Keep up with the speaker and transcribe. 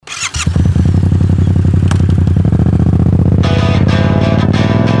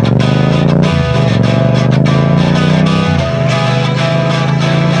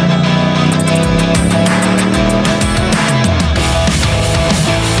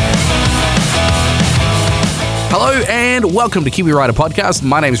Hello and welcome to Kiwi Rider Podcast.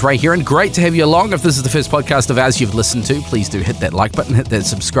 My name is Ray here and great to have you along. If this is the first podcast of ours you've listened to, please do hit that like button, hit that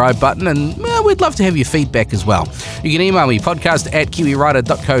subscribe button, and we'd love to have your feedback as well. You can email me,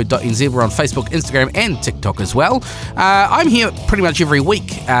 podcast@kiwirider.co.nz. We're on Facebook, Instagram, and TikTok as well. I'm here pretty much every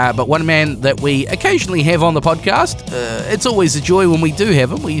week, but one man that we occasionally have on the podcast, it's always a joy when we do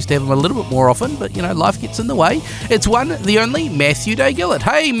have him. We used to have him a little bit more often, but life gets in the way. It's one, the only, Matthew Day-Gillett.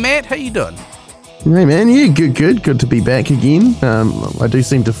 Hey Matt, how you doing? Hey man, yeah, good to be back again. I do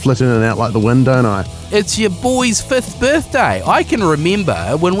seem to flit in and out like the wind, don't I? It's your boy's 5th birthday. I can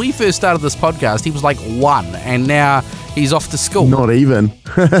remember when we first started this podcast, he was like 1, and now he's off to school. Not even.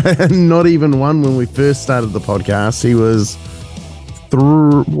 Not even 1 when we first started the podcast. He was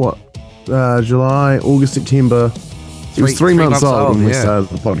July, August, September. He was 3 months old when we started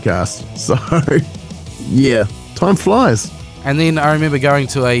the podcast. So, yeah, time flies. And then I remember going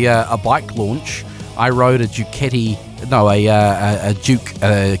to a bike launch. I rode a KTM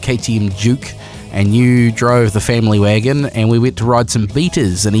Duke, and you drove the family wagon, and we went to ride some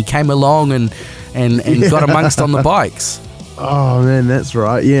beaters, and he came along and got amongst on the bikes. Oh man, that's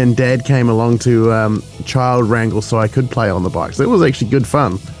right. Yeah, and Dad came along to child wrangle so I could play on the bikes. It was actually good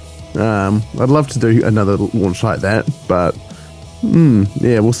fun. I'd love to do another launch like that, but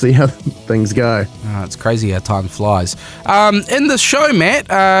yeah, we'll see how things go. Oh, it's crazy how time flies. In the show, Matt,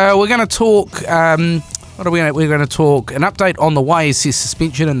 we're going to talk. We're going to talk an update on the YSS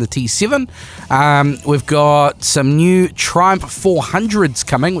suspension and the T7. We've got some new Triumph 400s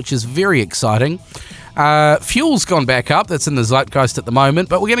coming, which is very exciting. Fuel's gone back up. That's in the zeitgeist at the moment.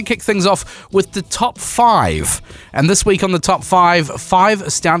 But we're going to kick things off with the top 5. And this week on the top 5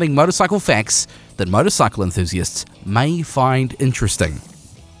 astounding motorcycle facts that motorcycle enthusiasts may find interesting.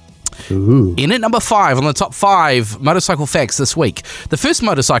 Ooh. In at number 5 on the top 5 motorcycle facts this week. The first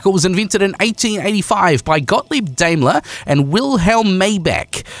motorcycle was invented in 1885 by Gottlieb Daimler and Wilhelm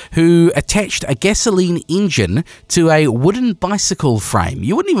Maybach, who attached a gasoline engine to a wooden bicycle frame.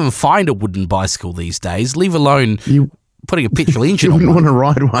 You wouldn't even find a wooden bicycle these days, leave alone putting a petrol engine on one. You wouldn't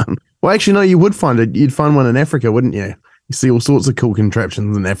want to ride one. Well, actually, no, you would find it. You'd find one in Africa, wouldn't you? You see all sorts of cool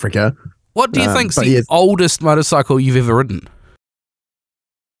contraptions in Africa. What do you think's the oldest motorcycle you've ever ridden?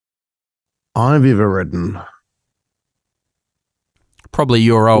 I've ever ridden. Probably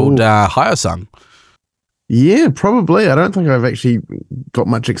your old Hyosung. Yeah, probably. I don't think I've actually got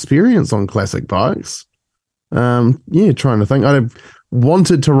much experience on classic bikes. Yeah, trying to think. I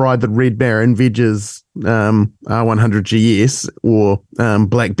wanted to ride the Red Baron Vedge's R100 GS or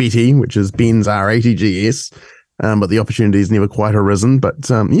Black Betty, which is Ben's R80 GS, but the opportunity's never quite arisen. But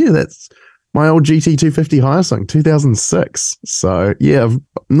yeah, that's my old GT250 Hyosung, 2006. So, yeah, I've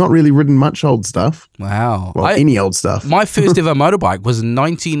not really ridden much old stuff. Wow. Well, any old stuff. My first ever motorbike was a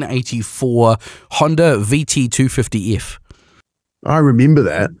 1984 Honda VT250F. I remember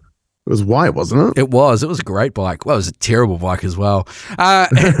that. It was white, wasn't it? It was. It was a great bike. Well, it was a terrible bike as well.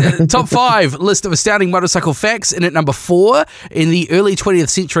 Top 5 list of astounding motorcycle facts. In at number 4, in the early 20th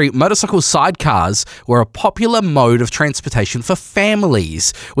century, motorcycle sidecars were a popular mode of transportation for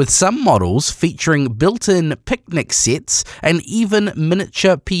families, with some models featuring built-in picnic sets and even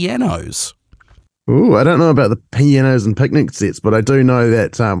miniature pianos. Ooh, I don't know about the pianos and picnic sets, but I do know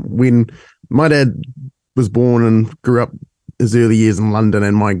that when my dad was born and grew up his early years in London,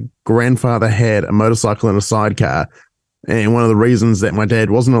 and my grandfather had a motorcycle and a sidecar, and one of the reasons that my dad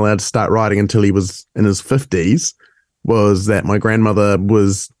wasn't allowed to start riding until he was in his 50s was that my grandmother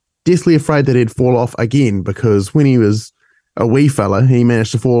was deathly afraid that he'd fall off again, because when he was a wee fella, he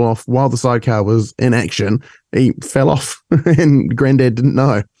managed to fall off while the sidecar was in action. He fell off and granddad didn't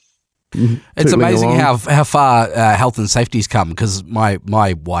know. It's amazing how far health and safety's come, because my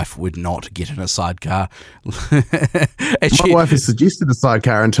wife would not get in a sidecar. My wife has suggested a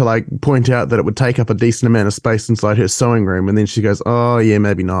sidecar until I point out that it would take up a decent amount of space inside her sewing room, and then she goes, "Oh yeah,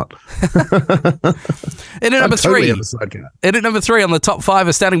 maybe not." In at number 3, on the top 5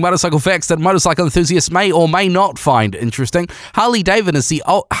 astounding motorcycle facts that motorcycle enthusiasts may or may not find interesting, Harley Davidson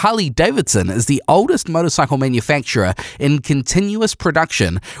is the oldest motorcycle manufacturer in continuous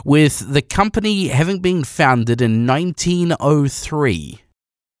production, with the company having been founded in 1903.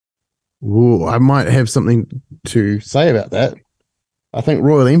 Ooh, I might have something to say about that. I think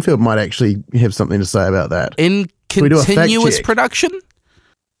Royal Enfield might actually have something to say about that. In continuous production?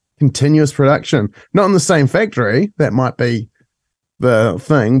 Continuous production. Not in the same factory. That might be the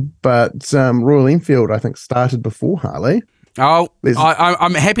thing. But Royal Enfield, I think, started before Harley. Oh,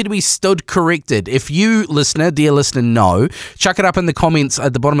 I'm happy to be stood corrected. If you, dear listener, know, chuck it up in the comments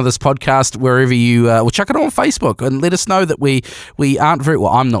at the bottom of this podcast, wherever you, or chuck it on Facebook and let us know that we aren't very,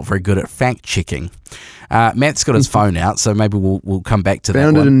 well, I'm not very good at fact checking. Matt's got his phone out, so maybe we'll come back to that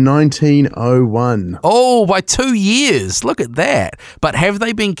one. Founded in 1901. Oh, by 2 years. Look at that. But have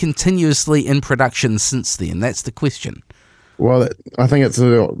they been continuously in production since then? That's the question. Well, I think it's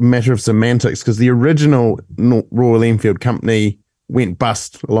a matter of semantics because the original Royal Enfield company went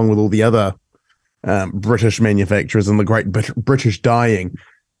bust along with all the other British manufacturers and the Great British Dyeing.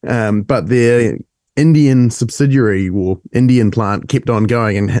 But their Indian subsidiary or Indian plant kept on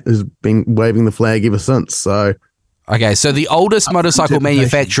going and has been waving the flag ever since. So, okay, so the oldest motorcycle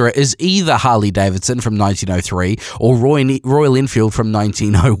manufacturer is either Harley-Davidson from 1903 or Royal Enfield from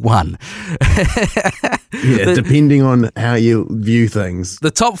 1901. Yeah, depending on how you view things.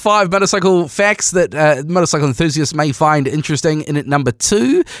 The top 5 motorcycle facts that motorcycle enthusiasts may find interesting. In at number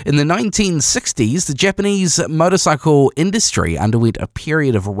 2, in the 1960s, the Japanese motorcycle industry underwent a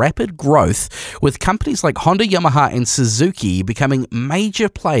period of rapid growth, with companies like Honda, Yamaha, and Suzuki becoming major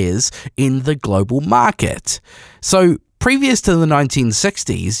players in the global market. So, previous to the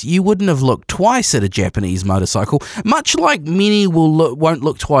 1960s, you wouldn't have looked twice at a Japanese motorcycle, much like many won't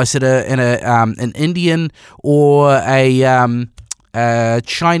look twice at an Indian or a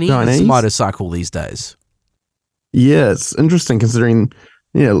Chinese motorcycle these days. Yeah, it's interesting considering,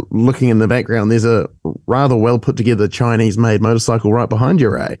 looking in the background, there's a rather well put together Chinese-made motorcycle right behind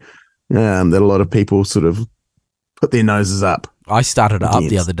you, Ray, that a lot of people sort of put their noses up. I started it up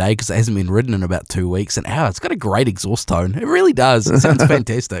the other day because it hasn't been ridden in about 2 weeks, and it's got a great exhaust tone. It really does. It sounds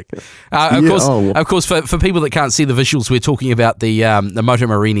fantastic. Of course, for people that can't see the visuals, we're talking about the Moto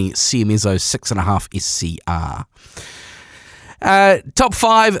Morini CMSO 6.5 SCR. Top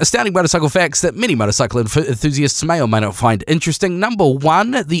 5 astounding motorcycle facts that many motorcycle enthusiasts may or may not find interesting. Number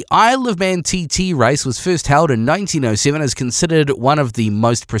 1, the Isle of Man TT race was first held in 1907 as considered one of the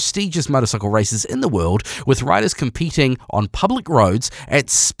most prestigious motorcycle races in the world, with riders competing on public roads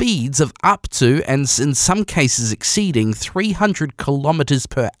at speeds of up to, and in some cases exceeding, 300 kilometers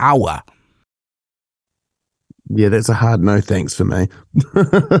per hour. Yeah, that's a hard no thanks for me.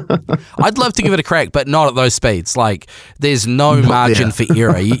 I'd love to give it a crack, but not at those speeds. Like, there's no margin for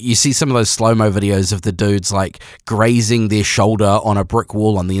error. You see some of those slow-mo videos of the dudes, like, grazing their shoulder on a brick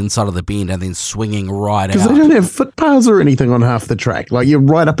wall on the inside of the bend and then swinging right out. Because they don't have footpaths or anything on half the track. Like, you're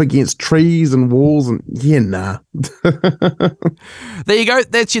right up against trees and walls and, nah. There you go.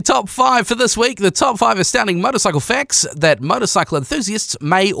 That's your top 5 for this week. The top 5 astounding motorcycle facts that motorcycle enthusiasts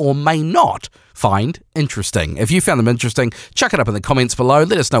may or may not find interesting. If you found them interesting, chuck it up in the comments below.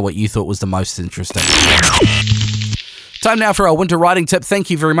 Let us know what you thought was the most interesting. Time now for our winter riding tip. Thank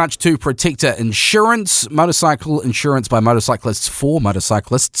you very much to Protecta Insurance, motorcycle insurance by motorcyclists for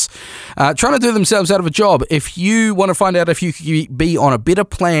motorcyclists, trying to do themselves out of a job. If you want to find out if you could be on a better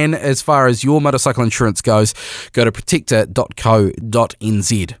plan as far as your motorcycle insurance goes, go to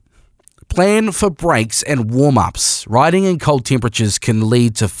protecta.co.nz. Plan for breaks and warm-ups. Riding in cold temperatures can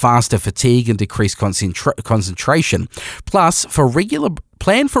lead to faster fatigue and decreased concentration. Plus,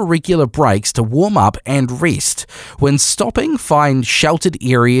 plan for regular breaks to warm up and rest. When stopping, find sheltered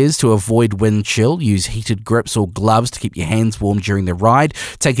areas to avoid wind chill. Use heated grips or gloves to keep your hands warm during the ride.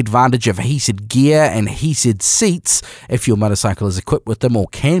 Take advantage of heated gear and heated seats if your motorcycle is equipped with them or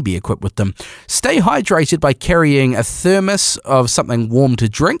can be equipped with them. Stay hydrated by carrying a thermos of something warm to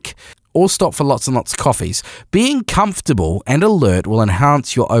drink, or stop for lots and lots of coffees. Being comfortable and alert will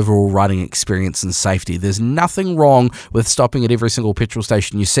enhance your overall riding experience and safety. There's nothing wrong with stopping at every single petrol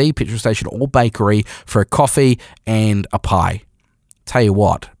station you see, petrol station or bakery, for a coffee and a pie. Tell you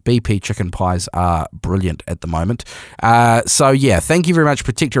what, BP chicken pies are brilliant at the moment. Thank you very much,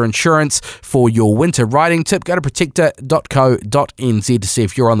 Protecta Insurance, for your winter riding tip. Go to protecta.co.nz to see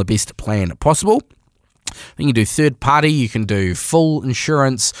if you're on the best plan possible. You can do third party, you can do full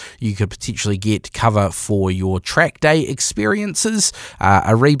insurance, you could potentially get cover for your track day experiences,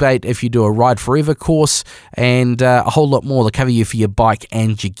 a rebate if you do a Ride Forever course, and a whole lot more. They cover you for your bike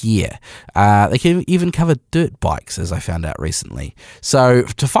and your gear. They can even cover dirt bikes, as I found out recently. So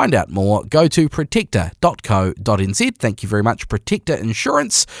to find out more, go to protecta.co.nz. Thank you very much, Protecta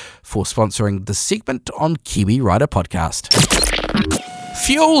Insurance, for sponsoring the segment on Kiwi Rider Podcast.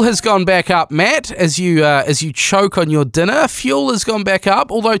 Fuel has gone back up, Matt, as you choke on your dinner. Fuel has gone back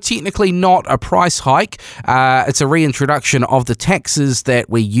up, although technically not a price hike. It's a reintroduction of the taxes that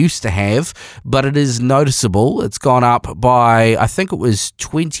we used to have, but it is noticeable. It's gone up by, I think it was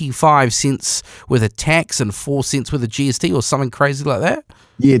 25 cents with a tax and 4 cents with a GST or something crazy like that.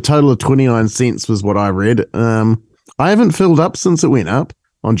 Yeah, total of 29 cents was what I read. I haven't filled up since it went up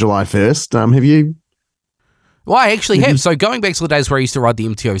on July 1st. Have you? Well, I actually have. So going back to the days where I used to ride the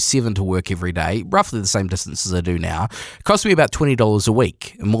MT07 to work every day, roughly the same distance as I do now, it cost me about $20 a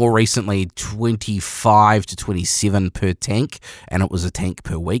week. And more recently, $25 to $27 per tank, and it was a tank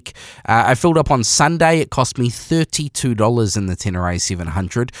per week. I filled up on Sunday. It cost me $32 in the Tenere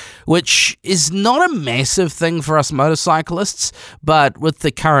 700, which is not a massive thing for us motorcyclists, but with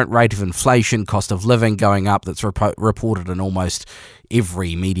the current rate of inflation, cost of living going up, that's reported in almost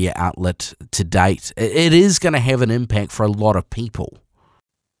every media outlet to date, it is going to have an impact for a lot of people.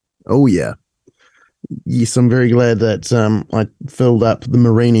 Oh, yeah. Yes, I'm very glad that I filled up the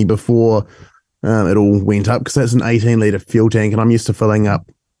Marini before it all went up, because that's an 18-litre fuel tank, and I'm used to filling up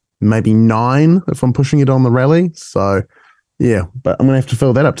maybe 9 if I'm pushing it on the rally. So, yeah, but I'm going to have to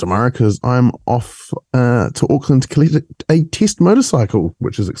fill that up tomorrow because I'm off to Auckland to collect a test motorcycle,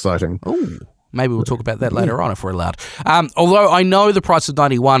 which is exciting. Oh. Maybe we'll talk about that later on if we're allowed. Although I know the price of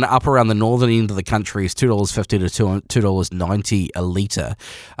 91 up around the northern end of the country is $2.50 to $2.90 a litre.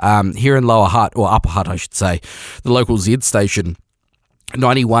 Here in Lower Hutt, or Upper Hutt I should say, the local Z station,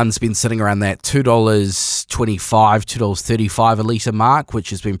 91's been sitting around that $2.25, $2.35 a litre mark,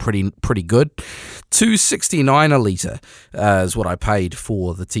 which has been pretty good. $2.69 a litre is what I paid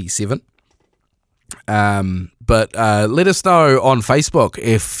for the T7. But let us know on Facebook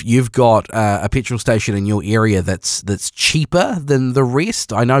if you've got a petrol station in your area that's cheaper than the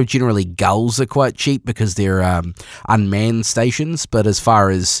rest. I know generally Gulls are quite cheap because they're unmanned stations, but as far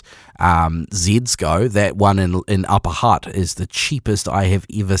as Zeds go, that one in Upper Hutt is the cheapest I have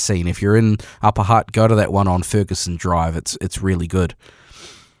ever seen. If you're in Upper Hutt, go to that one on Ferguson Drive. It's really good.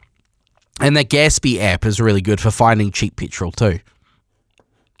 And the Gatsby app is really good for finding cheap petrol too.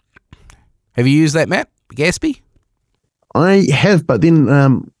 Have you used that, Matt? Gatsby? I have, but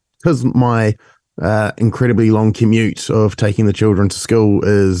then because my incredibly long commute of taking the children to school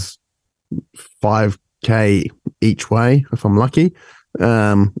is 5k each way, if I'm lucky.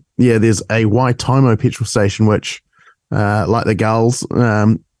 There's a Waitomo petrol station, which, like the Gulls,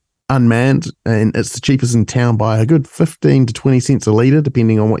 unmanned, and it's the cheapest in town by a good 15 to 20 cents a litre,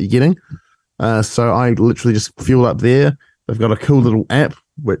 depending on what you're getting. So I literally just fuel up there. They've got a cool little app,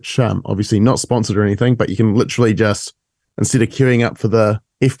 which obviously not sponsored or anything, but you can literally just, instead of queuing up for the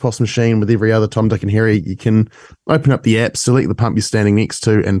FPOS machine with every other Tom, Dick and Harry, you can open up the app, select the pump you're standing next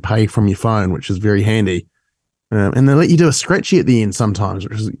to, and pay from your phone, which is very handy. And they let you do a scratchy at the end sometimes,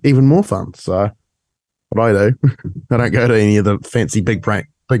 which is even more fun. So what I do, I don't go to any of the fancy big break.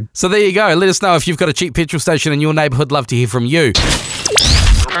 So there you go. Let us know if you've got a cheap petrol station in your neighbourhood. Love to hear from you.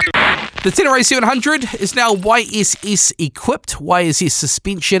 The Tenere 700 is now YSS equipped. YSS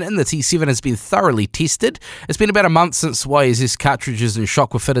suspension in the T7 has been thoroughly tested. It's been about a month since YSS cartridges and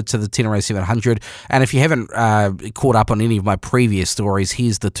shock were fitted to the Tenere 700, and if you haven't caught up on any of my previous stories,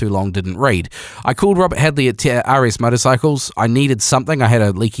 here's the too long didn't read. I called Robert Hadley at RS Motorcycles. I needed something. I had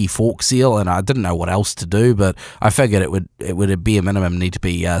a leaky fork seal and I didn't know what else to do, but I figured it would be a minimum need to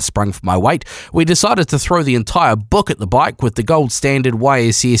be sprung for my weight. We decided to throw the entire book at the bike with the gold standard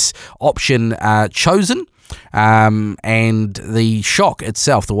YSS option chosen, and the shock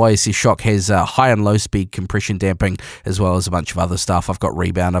itself, the YSS shock, has high and low speed compression damping as well as a bunch of other stuff. I've got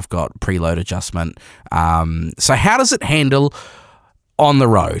rebound, I've got preload adjustment. So how does it handle on the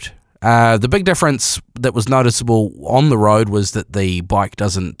road? The big difference that was noticeable on the road was that the bike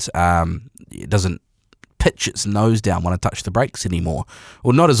doesn't pitch its nose down when I touch the brakes anymore.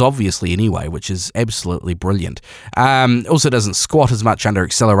 Well, not as obviously anyway, which is absolutely brilliant. Also doesn't squat as much under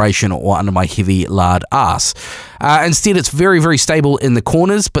acceleration or under my heavy lard ass. Instead, it's very, very stable in the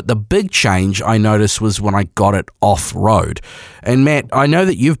corners, but the big change I noticed was when I got it off-road. And Matt, I know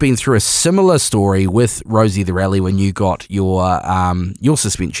that you've been through a similar story with Rosie the Rally when you got your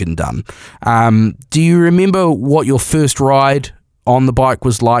suspension done. Do you remember what your first ride on the bike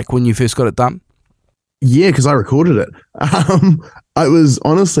was like when you first got it done? Yeah, because I recorded it. I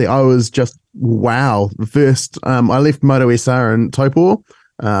was just, wow. The first, I left Moto SR in Taupō.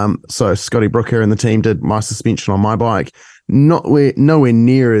 So Scotty Brooker and the team did my suspension on my bike. Nowhere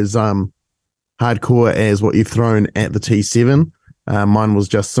near as hardcore as what you've thrown at the T7. Mine was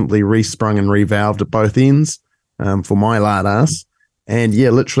just simply resprung and revalved at both ends for my lard ass. And yeah,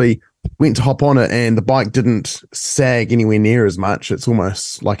 literally went to hop on it and the bike didn't sag anywhere near as much. It's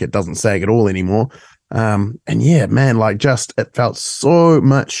almost like it doesn't sag at all anymore. And yeah, man, like just, it felt so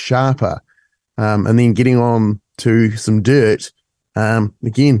much sharper. And then getting on to some dirt,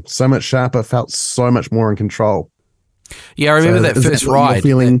 again, so much sharper, felt so much more in control. Yeah, I remember that first ride.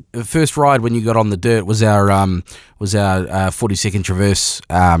 The first ride when you got on the dirt was our 40-second traverse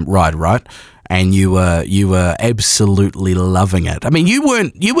ride, right? and you were absolutely loving it. I mean, you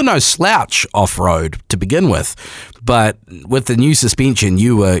were no slouch off road to begin with, but with the new suspension,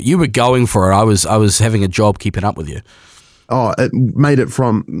 you were going for it. I was having a job keeping up with you. Oh, it made it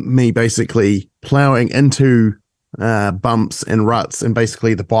from me basically plowing into bumps and ruts, and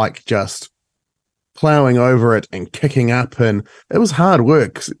basically the bike just plowing over it and kicking up, and it was hard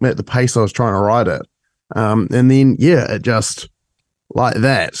work at the pace I was trying to ride it. And then, it just like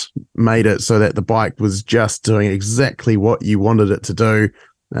that made it so that the bike was just doing exactly what you wanted it to do.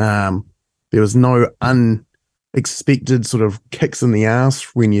 There was no unexpected sort of kicks in the ass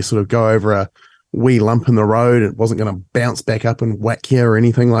when you sort of go over a wee lump in the road. It wasn't going to bounce back up and whack you or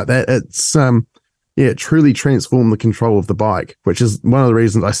anything like that. It's it truly transformed the control of the bike, which is one of the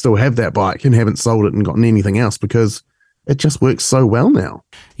reasons I still have that bike and haven't sold it and gotten anything else, because it just works so well now.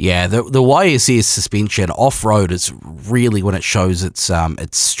 Yeah, the YSS suspension off-road is really when it shows its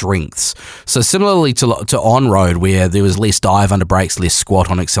strengths. So similarly to on-road, where there was less dive under brakes, less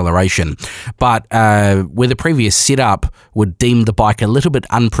squat on acceleration, but where the previous setup would deem the bike a little bit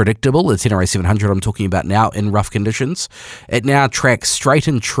unpredictable, the Tenere 700 I'm talking about now, in rough conditions, it now tracks straight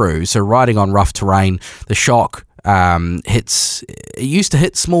and true. So riding on rough terrain, the shock it used to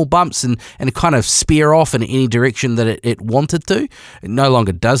hit small bumps and kind of spear off in any direction that it wanted to. It no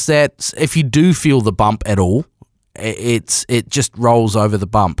longer does that. If you do feel the bump at all, it just rolls over the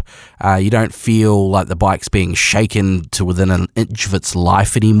bump. You don't feel like the bike's being shaken to within an inch of its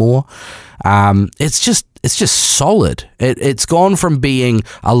life anymore. It's just solid. It's gone from being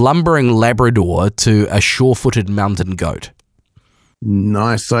a lumbering Labrador to a sure-footed mountain goat.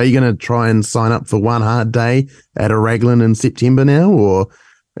 Nice. So are you going to try and sign up for one hard day at a Raglan in September now, or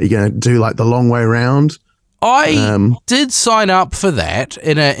are you going to do like the long way round? I did sign up for that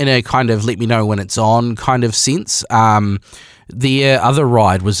in a kind of let me know when it's on kind of sense. The other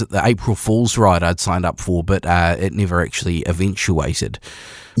ride was the April Fool's ride I'd signed up for, but it never actually eventuated.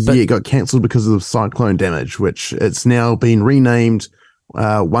 But, it got cancelled because of cyclone damage, which it's now been renamed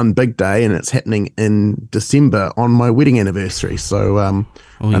One Big Day, and it's happening in December on my wedding anniversary. So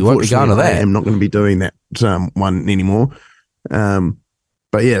unfortunately, I am not going to be doing that one anymore.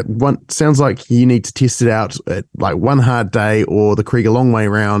 But yeah, sounds like you need to test it out at like one hard day or the Krieger long way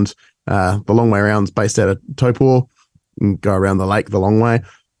round. The long way round's based out of Taupo, and go around the lake the long way.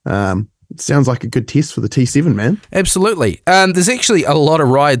 It sounds like a good test for the T7, man. Absolutely. There's actually a lot of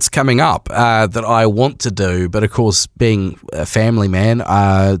rides coming up that I want to do, but of course, being a family man,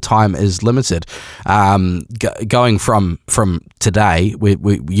 time is limited. Going from today,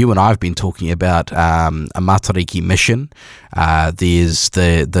 you and I have been talking about a Matariki mission. There's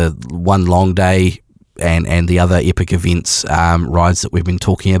the one long day and the other epic events rides that we've been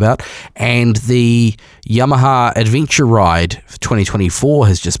talking about, and the Yamaha Adventure Ride for 2024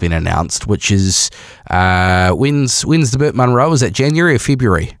 has just been announced, which is when's the Burt Munro? Is that January or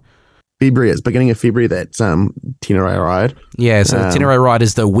February? February. It's beginning of February, that Tenere ride. Yeah, so the Tenere ride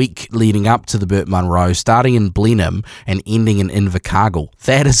is the week leading up to the Burt Munro, starting in Blenheim and ending in Invercargill.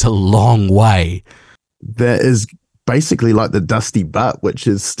 That is a long way. That is basically like the Dusty Butt, which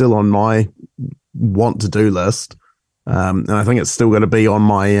is still on my want to do list, and I think it's still going to be on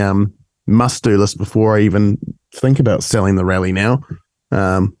my must do list before I even think about selling the rally now.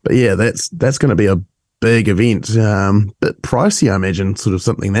 But yeah, that's going to be a big event, bit pricey, I imagine, sort of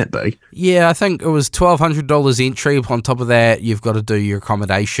something that big. Yeah, I think it was $1,200 entry. On top of that, you've got to do your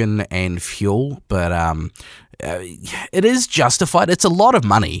accommodation and fuel, but it is justified. It's a lot of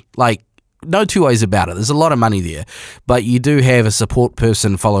money, like, no two ways about it. There's a lot of money there, but you do have a support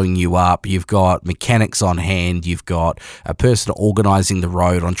person following you up. You've got mechanics on hand. You've got a person organising the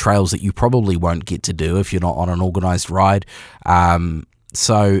road on trails that you probably won't get to do if you're not on an organised ride.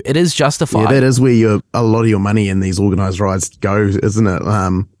 So it is justified. Yeah, that is where a lot of your money in these organised rides go, isn't it?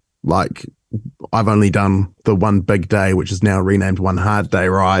 Like I've only done the One Big Day, which is now renamed One Hard Day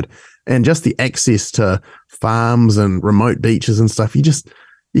ride, and just the access to farms and remote beaches and stuff.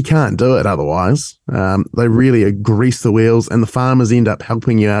 You can't do it otherwise. They really grease the wheels, and the farmers end up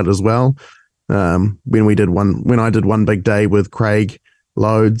helping you out as well. When I did One Big Day with Craig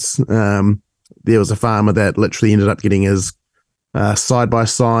Loads, there was a farmer that literally ended up getting his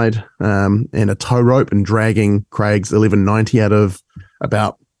side-by-side and a tow rope and dragging Craig's 1190 out of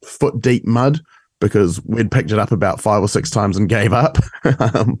about foot-deep mud because we'd picked it up about 5 or 6 times and gave up.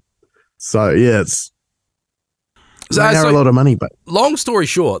 So, yeah, They are a lot of money, but long story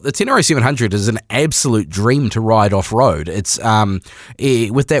short, the Tenere 700 is an absolute dream to ride off-road. It's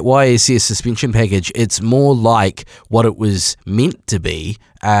with that YSS suspension package, it's more like what it was meant to be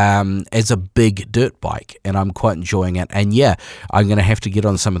as a big dirt bike, and I'm quite enjoying it. And yeah, I'm going to have to get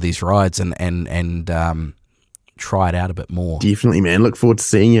on some of these rides and try it out a bit more. Definitely, man. Look forward to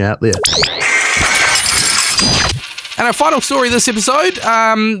seeing you out there. And our final story this episode,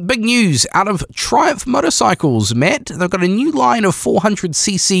 big news out of Triumph Motorcycles, Matt. They've got a new line of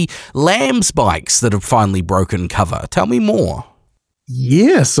 400cc Lambs bikes that have finally broken cover. Tell me more.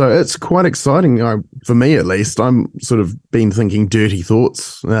 Yeah, so it's quite exciting. For me, at least, I'm sort of been thinking dirty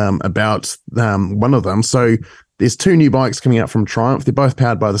thoughts about one of them. So there's two new bikes coming out from Triumph. They're both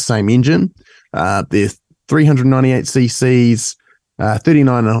powered by the same engine. They're 398 cc's,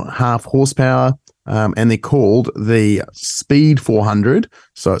 39.5 horsepower. And they're called the Speed 400.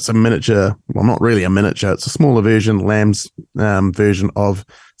 So it's a miniature, well, not really a miniature, it's a smaller version, Lamb's version of,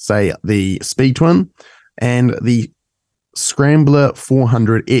 say, the Speed Twin, and the Scrambler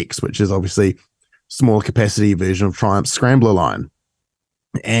 400X, which is obviously smaller capacity version of Triumph's Scrambler line.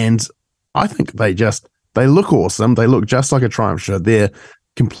 And I think they look awesome. They look just like a Triumph should. They're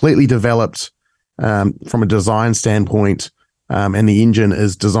completely developed from a design standpoint, and the engine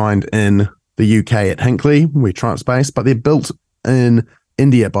is designed in the UK at Hinckley, where Triumph's based, but they're built in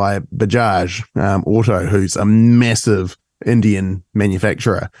India by Bajaj Auto, who's a massive Indian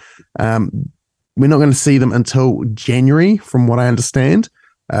manufacturer. We're not going to see them until January, from what I understand.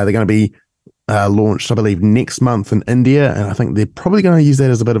 They're going to be launched, I believe, next month in India, and I think they're probably going to use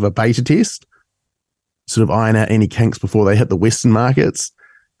that as a bit of a beta test, sort of iron out any kinks before they hit the Western markets.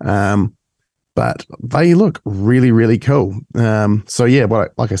 But they look really, really cool. So yeah,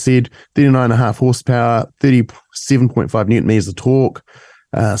 like I said, 39.5 horsepower, 37.5 Newton meters of torque,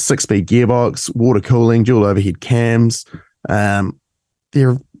 6-speed gearbox, water cooling, dual overhead cams.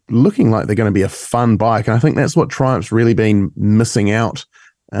 They're looking like they're going to be a fun bike, and I think that's what Triumph's really been missing out.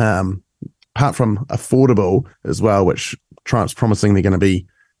 Apart from affordable as well, which Triumph's promising they're going to be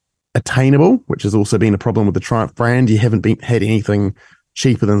attainable, which has also been a problem with the Triumph brand. You haven't had anything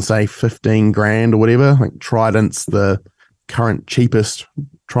cheaper than, say, 15 grand or whatever. Like Trident's the current cheapest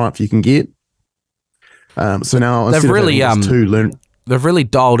Triumph you can get. So now they've really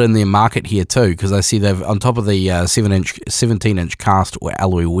dialed in their market here too, because I see they've, on top of the 17-inch cast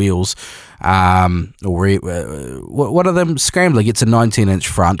alloy wheels, what are them? Scrambler gets a 19-inch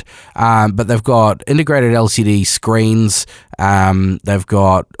front, but they've got integrated LCD screens. They've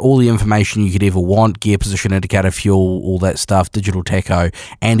got all the information you could ever want: gear position indicator, fuel, all that stuff, digital tacho,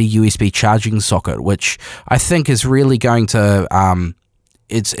 and a USB charging socket, which I think is really going to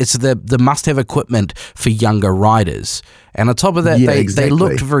it's the must-have equipment for younger riders. And on top of that, they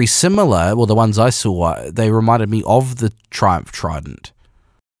looked very similar. Well, the ones I saw, they reminded me of the Triumph Trident.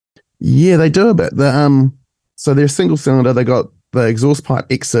 Yeah, they do a bit. So they're single cylinder. They got the exhaust pipe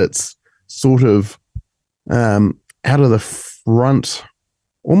exits sort of out of the front,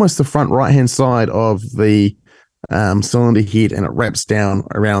 almost the front right-hand side of the cylinder head, and it wraps down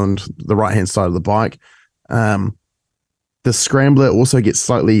around the right-hand side of the bike. The Scrambler also gets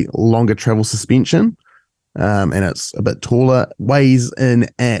slightly longer travel suspension, and it's a bit taller. Weighs in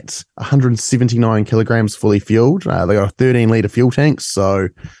at 179 kilograms fully fueled. They got a 13-litre fuel tank, so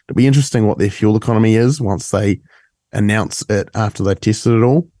it'll be interesting what their fuel economy is once they announce it after they've tested it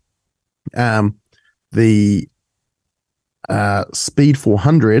all. The Speed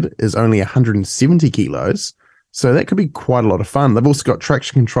 400 is only 170 kilos, so that could be quite a lot of fun. They've also got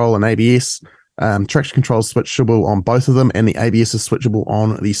traction control and ABS. Traction control is switchable on both of them, and the ABS is switchable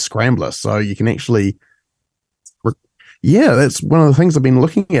on the Scrambler. So you can actually, that's one of the things I've been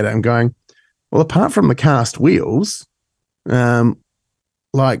looking at it and going, well, apart from the cast wheels,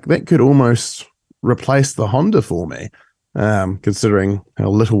 like that could almost replace the Honda for me, considering how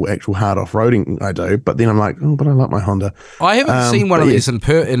little actual hard off-roading I do. But then I'm like, oh, but I like my Honda. I haven't seen one of these in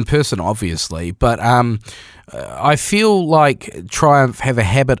person, obviously, but I feel like Triumph have a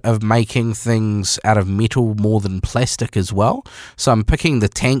habit of making things out of metal more than plastic as well. So I'm picking the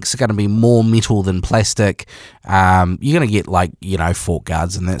tanks are going to be more metal than plastic. You're going to get fork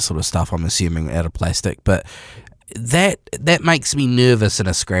guards and that sort of stuff, I'm assuming, out of plastic. But that makes me nervous in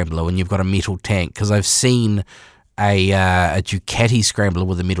a Scrambler when you've got a metal tank, because I've seen a Ducati Scrambler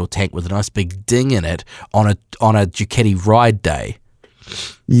with a metal tank with a nice big ding in it on a Ducati ride day.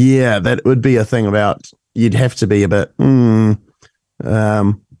 Yeah, that would be a thing about. You'd have to be a bit, I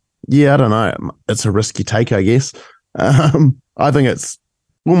don't know. It's a risk you take, I guess. I think it's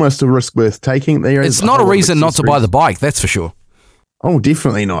almost a risk worth taking. It's not a reason not to buy the bike, that's for sure. Oh,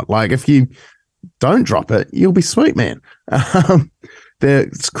 definitely not. Like if you don't drop it. You'll be sweet, man.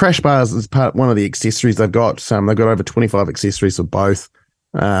 The crash bars is one of the accessories they've got. They've got over 25 accessories of both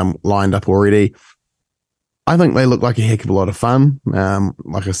lined up already. I think they look like a heck of a lot of fun.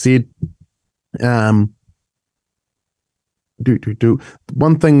 Like I said, one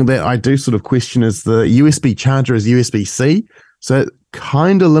thing that I do sort of question is the USB charger is USB-C, so it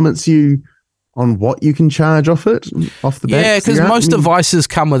kind of limits you on what you can charge off the back. Yeah, because most devices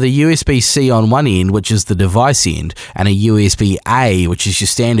come with a USB-C on one end, which is the device end, and a USB-A, which is your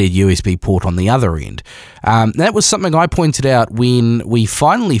standard USB port on the other end. That was something I pointed out when we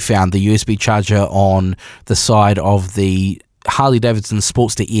finally found the USB charger on the side of the Harley-Davidson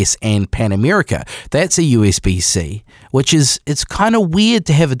Sportster S and Pan America. That's a USB-C, which is, it's kind of weird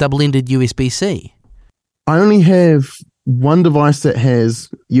to have a double-ended USB-C. I only have one device that has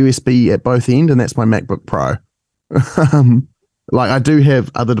USB at both ends, and that's my MacBook Pro. Like, I do have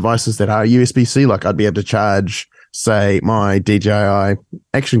other devices that are USB-C, like I'd be able to charge, say, my DJI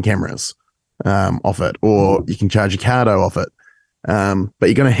action cameras off it, or you can charge a Cardo off it. But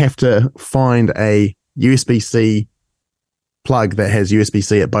you're going to have to find a USB-C plug that has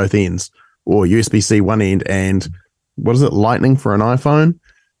USB-C at both ends, or USB-C one end and, what is it, Lightning for an iPhone?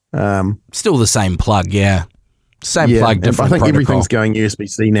 Still the same plug, yeah. Same plug, different I think protocol. Everything's going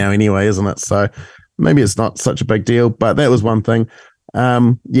USB-C now anyway, isn't it? So maybe it's not such a big deal, but that was one thing.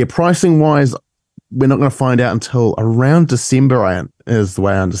 Pricing-wise, we're not going to find out until around December, is the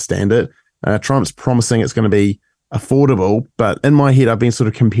way I understand it. Triumph's promising it's going to be affordable, but in my head, I've been sort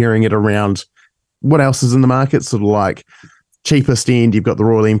of comparing it around what else is in the market, sort of like cheapest end, you've got the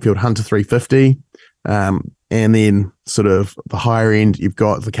Royal Enfield Hunter 350, and then sort of the higher end, you've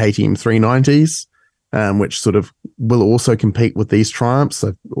got the KTM 390s, which sort of will also compete with these Triumphs.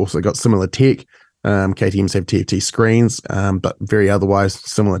 They've also got similar tech. KTMs have TFT screens, but very otherwise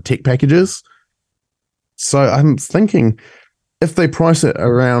similar tech packages. So I'm thinking if they price it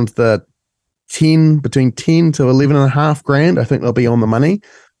around the between 10 to 11.5 grand, I think they'll be on the money.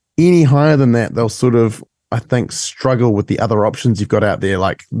 Any higher than that, they'll sort of, I think, struggle with the other options you've got out there.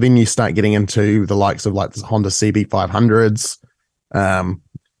 Like, then you start getting into the likes of like the Honda CB500s.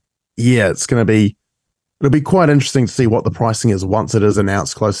 It's going to be, it'll be quite interesting to see what the pricing is once it is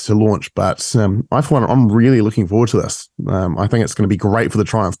announced closer to launch. But I'm really looking forward to this. I think it's going to be great for the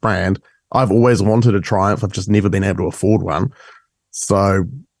Triumph brand. I've always wanted a Triumph. I've just never been able to afford one. So,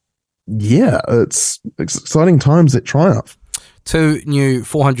 yeah, it's exciting times at Triumph. 2 new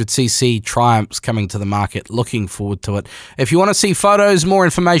 400cc Triumphs coming to the market. Looking forward to it. If you want to see photos, more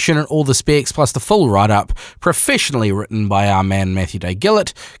information and all the specs, plus the full write-up, professionally written by our man Matthew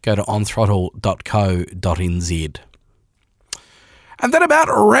Day-Gillett, go to onthrottle.co.nz. And that about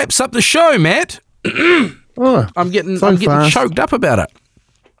wraps up the show, Matt. I'm getting choked up about it.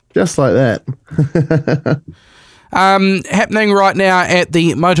 Just like that. Happening right now at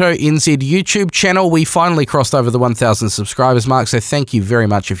the Moto NZ YouTube channel. We finally crossed over the 1,000 subscribers mark, so thank you very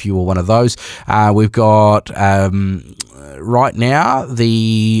much if you were one of those. We've got right now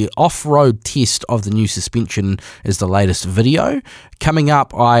the off-road test of the new suspension is the latest video. Coming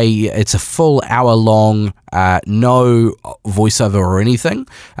up, it's a full hour-long, no voiceover or anything,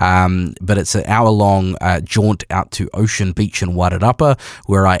 but it's an hour-long jaunt out to Ocean Beach in Wairarapa,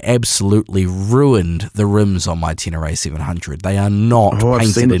 where I absolutely ruined the rims on my Tenere 700. They are not painted I've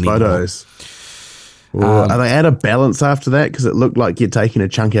seen the anymore. Photos. Are they out of balance after that? Because it looked like you're taking a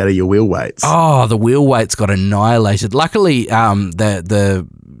chunk out of your wheel weights. Oh, the wheel weights got annihilated. Luckily,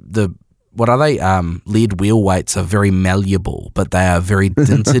 the what are they? Lead wheel weights are very malleable, but they are very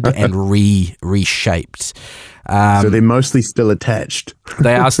dinted and reshaped. So they're mostly still attached.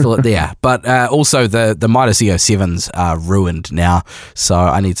 They are still there, but also the Midas EO7s are ruined now, so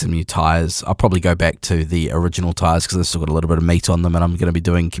I need some new tyres. I'll probably go back to the original tyres because they've still got a little bit of meat on them, and I'm going to be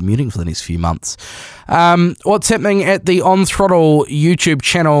doing commuting for the next few months. What's happening at the On Throttle YouTube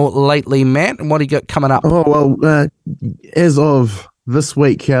channel lately, Matt, and what do you got coming up? Oh, well, as of this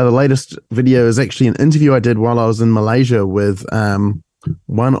week, the latest video is actually an interview I did while I was in Malaysia with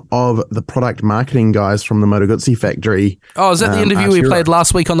one of the product marketing guys from the Moto Guzzi factory. Oh, is that the interview we played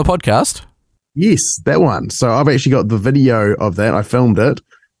last week on the podcast? Yes, that one. So I've actually got the video of that. I filmed it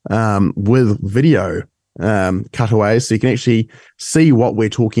with video cutaways, so you can actually see what we're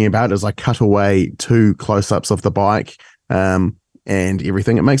talking about as I cut away 2 close-ups of the bike and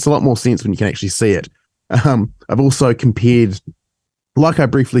everything. It makes a lot more sense when you can actually see it. I've also compared, like I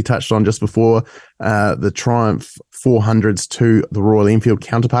briefly touched on just before, the Triumph 400s to the Royal Enfield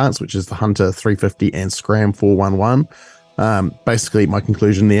counterparts, which is the Hunter 350 and Scram 411. Basically, my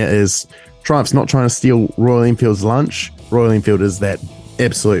conclusion there is Triumph's not trying to steal Royal Enfield's lunch. Royal Enfield is that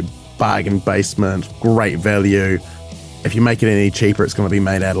absolute bargain basement, great value. If you make it any cheaper, it's going to be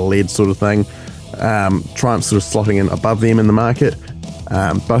made out of lead sort of thing. Triumph's sort of slotting in above them in the market.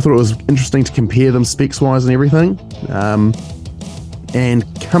 But I thought it was interesting to compare them specs-wise and everything.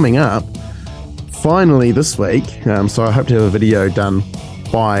 And coming up, finally this week, so I hope to have a video done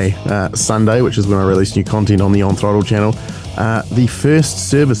by Sunday, which is when I release new content on the On Throttle channel. The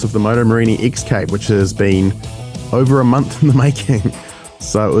first service of the Moto Morini X-Cape, which has been over a month in the making.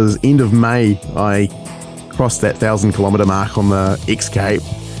 So it was end of May, I crossed that 1,000-kilometre mark on the X-Cape.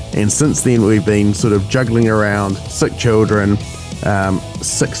 And since then, we've been sort of juggling around sick children,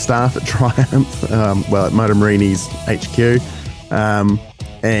 sick staff at Triumph, at Moto Morini's HQ. And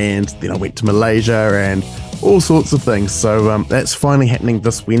then I went to Malaysia and all sorts of things. So that's finally happening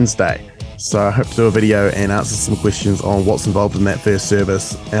this Wednesday. So I hope to do a video and answer some questions on what's involved in that first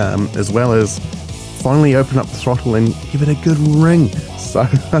service, as well as finally open up the throttle and give it a good ring. So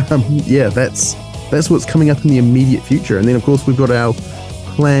yeah, that's what's coming up in the immediate future. And then of course we've got our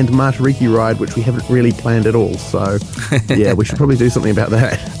planned Matariki ride, which we haven't really planned at all. So yeah, we should probably do something about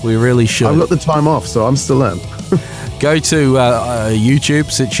that. We really should. I've got the time off, so I'm still in. Go to YouTube,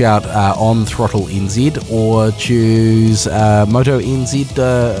 search out On Throttle NZ, or choose Moto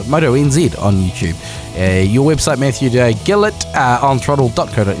NZ on YouTube. Your website, Matthew Gillett,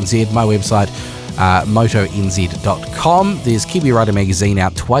 onthrottle.co.nz. My website, motonz.com. There's Kiwi Rider magazine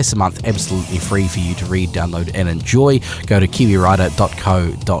out twice a month, absolutely free for you to read, download and enjoy. Go to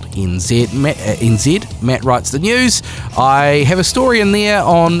kiwirider.co.nz. Matt writes the news. I have a story in there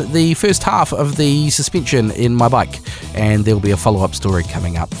on the first half of the suspension in my bike, and there'll be a follow-up story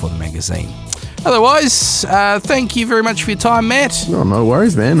coming up for the magazine. Otherwise, thank you very much for your time, Matt. Oh, no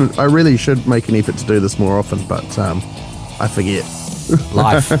worries, man. I really should make an effort to do this more often, but I forget.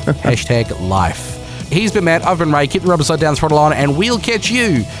 Life. Hashtag life. He's been Matt, I've been Ray. Keep the rubber side down, throttle on, and we'll catch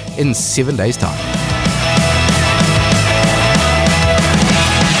you in 7 days' time.